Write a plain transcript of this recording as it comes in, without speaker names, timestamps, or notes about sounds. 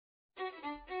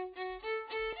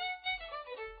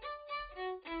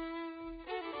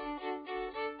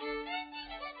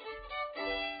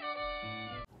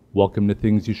Welcome to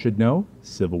Things You Should Know,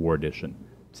 Civil War Edition.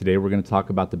 Today we're going to talk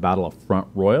about the Battle of Front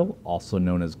Royal, also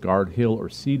known as Guard Hill or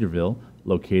Cedarville,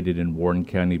 located in Warren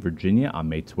County, Virginia on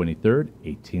May 23,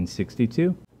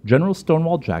 1862. General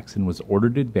Stonewall Jackson was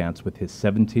ordered to advance with his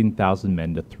 17,000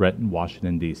 men to threaten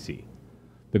Washington, D.C.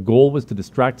 The goal was to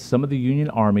distract some of the Union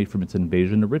Army from its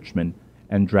invasion of Richmond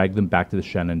and drag them back to the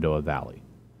Shenandoah Valley.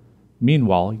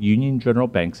 Meanwhile, Union General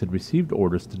Banks had received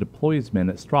orders to deploy his men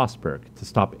at Strasburg to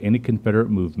stop any Confederate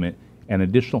movement, and an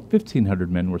additional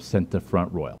 1,500 men were sent to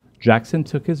Front Royal. Jackson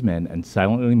took his men and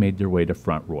silently made their way to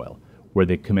Front Royal, where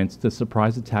they commenced a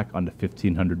surprise attack on the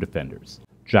 1,500 defenders.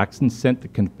 Jackson sent the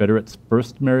Confederates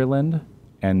 1st Maryland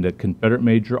and the Confederate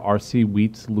Major R.C.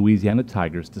 Wheat's Louisiana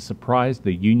Tigers to surprise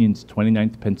the Union's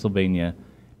 29th Pennsylvania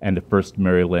and the 1st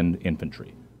Maryland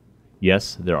Infantry.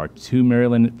 Yes, there are two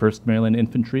 1st Maryland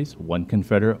Infantries, one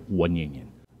Confederate, one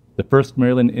Union. The 1st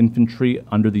Maryland Infantry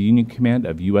under the Union command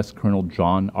of U.S. Colonel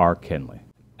John R. Kenly.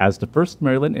 As the 1st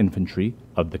Maryland Infantry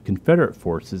of the Confederate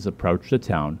forces approached the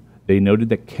town, they noted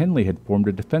that Kenly had formed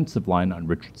a defensive line on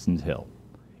Richardson's Hill.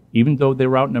 Even though they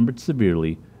were outnumbered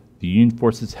severely, the Union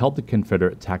forces held the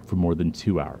Confederate attack for more than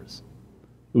 2 hours.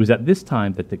 It was at this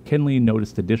time that Kenly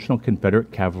noticed additional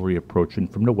Confederate cavalry approaching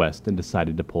from the west and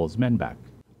decided to pull his men back.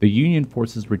 The Union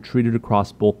forces retreated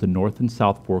across both the north and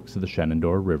south forks of the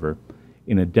Shenandoah River.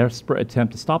 In a desperate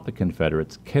attempt to stop the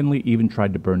Confederates, Kenly even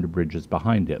tried to burn the bridges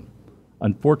behind him.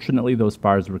 Unfortunately, those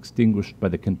fires were extinguished by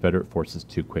the Confederate forces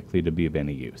too quickly to be of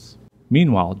any use.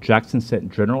 Meanwhile, Jackson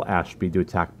sent General Ashby to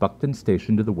attack Buckton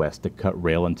Station to the west to cut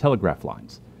rail and telegraph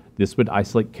lines. This would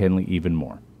isolate Kenly even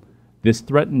more. This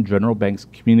threatened General Banks'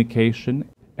 communication,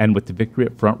 and with the victory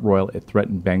at Front Royal, it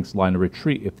threatened Banks' line of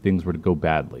retreat if things were to go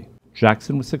badly.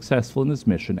 Jackson was successful in his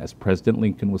mission as President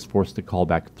Lincoln was forced to call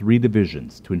back 3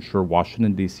 divisions to ensure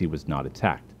Washington, D.C. was not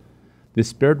attacked. This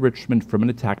spared Richmond from an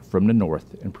attack from the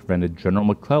north and prevented General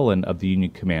McClellan of the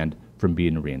Union command from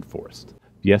being reinforced.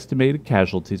 The estimated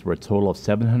casualties were a total of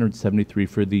 773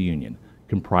 for the Union,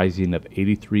 comprising of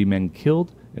 83 men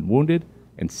killed and wounded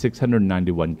and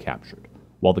 691 captured,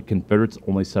 while the Confederates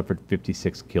only suffered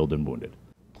 56 killed and wounded.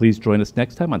 Please join us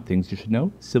next time on Things You Should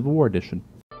Know, Civil War Edition.